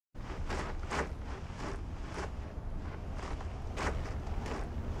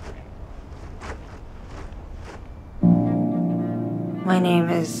My name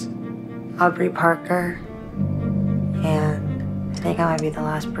is Aubrey Parker, and I think I might be the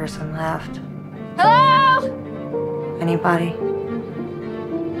last person left. Hello? Anybody?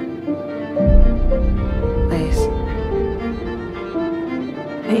 Please.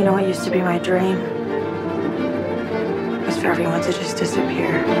 You know what used to be my dream? Was for everyone to just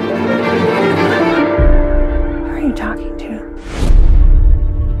disappear. Who are you talking to?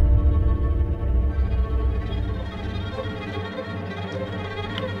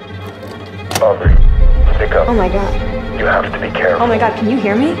 Aubrey, pick up. Oh my God. You have to be careful. Oh my God, can you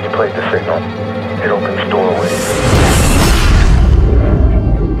hear me? You played the signal. It opens doorways.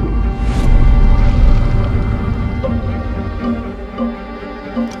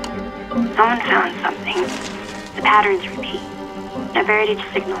 Someone found something. The patterns repeat. A heritage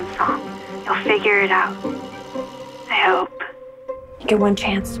signal and song. You'll figure it out. I hope. You get one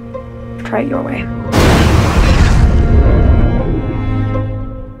chance. Try it your way.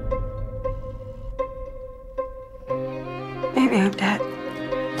 Maybe I'm dead.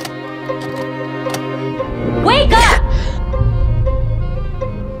 Wake up!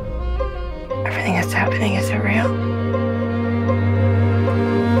 Everything that's happening, is it real?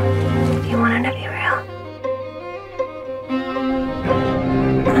 You want it to be real?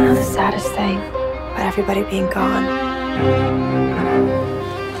 I know the saddest thing about everybody being gone.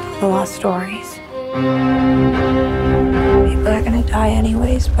 The lost stories. People are gonna die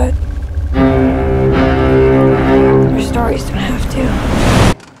anyways, but their stories don't have to.